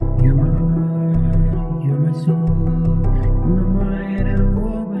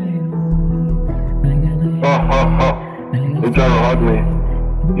you try to hug me,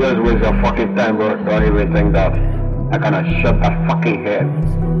 just waste your fucking time, bro. Don't even think that I gonna shut that fucking head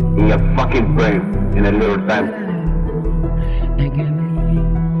in your fucking brain in a little time.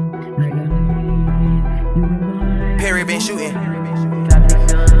 Perry been shooting.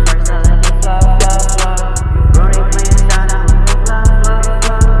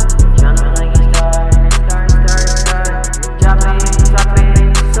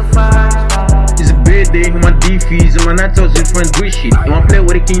 My defeats and my nights was different with shit. You wanna play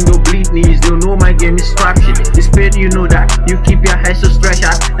with the king, don't bleed knees. They don't know my game is trap shit. It's paid, you know that. You keep your head so stretched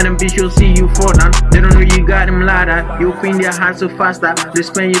out, and them bitch will see you fall down. They don't know you got them ladder. You queen their hands so faster. They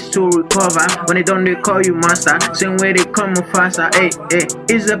spend years to recover. When they don't, they call you master. Same way they come faster. Hey, hey,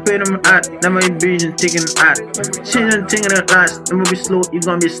 it's a bit of my art. Now my vision taking art. Changing thinking at last. It will be slow, you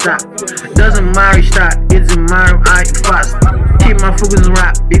gonna be stopped. Doesn't matter start, it's a matter of how you fast. Keep my focus on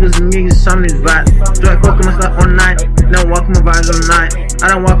rap because it makes something bad. Do I walk my stuff all night? Then walk my vibes all night. I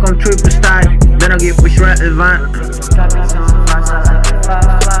don't walk on triple style. Then I get pushed right in the van.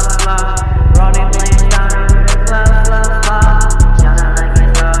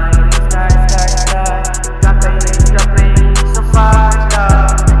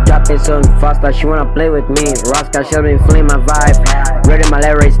 So faster, she wanna play with me. Rosca, she been feeling my vibe. Ready my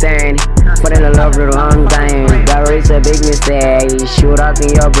lyrics stand. Falling in love for a long time. That is a big mistake. Shoot out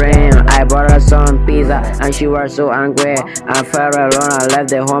in your brain. I bought her some pizza and she was so angry. I felt alone, I left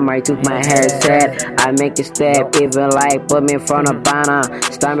the home, I took my headset. I make a step, even like put me in front of banner.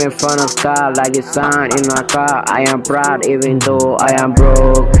 Stand in front of car like the sun in my car. I am proud even though I am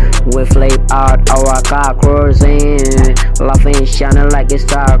broke. We flip out our car cruising, laughing, shining like a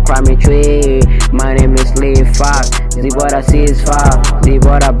star, climbing tree. My name is Lee Fox. The what I see is far. The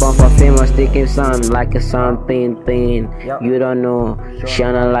what I bump for famous, sticking sun like a something thin. You don't know,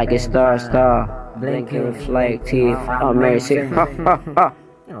 shining like a star, blinking with like teeth. Oh mercy.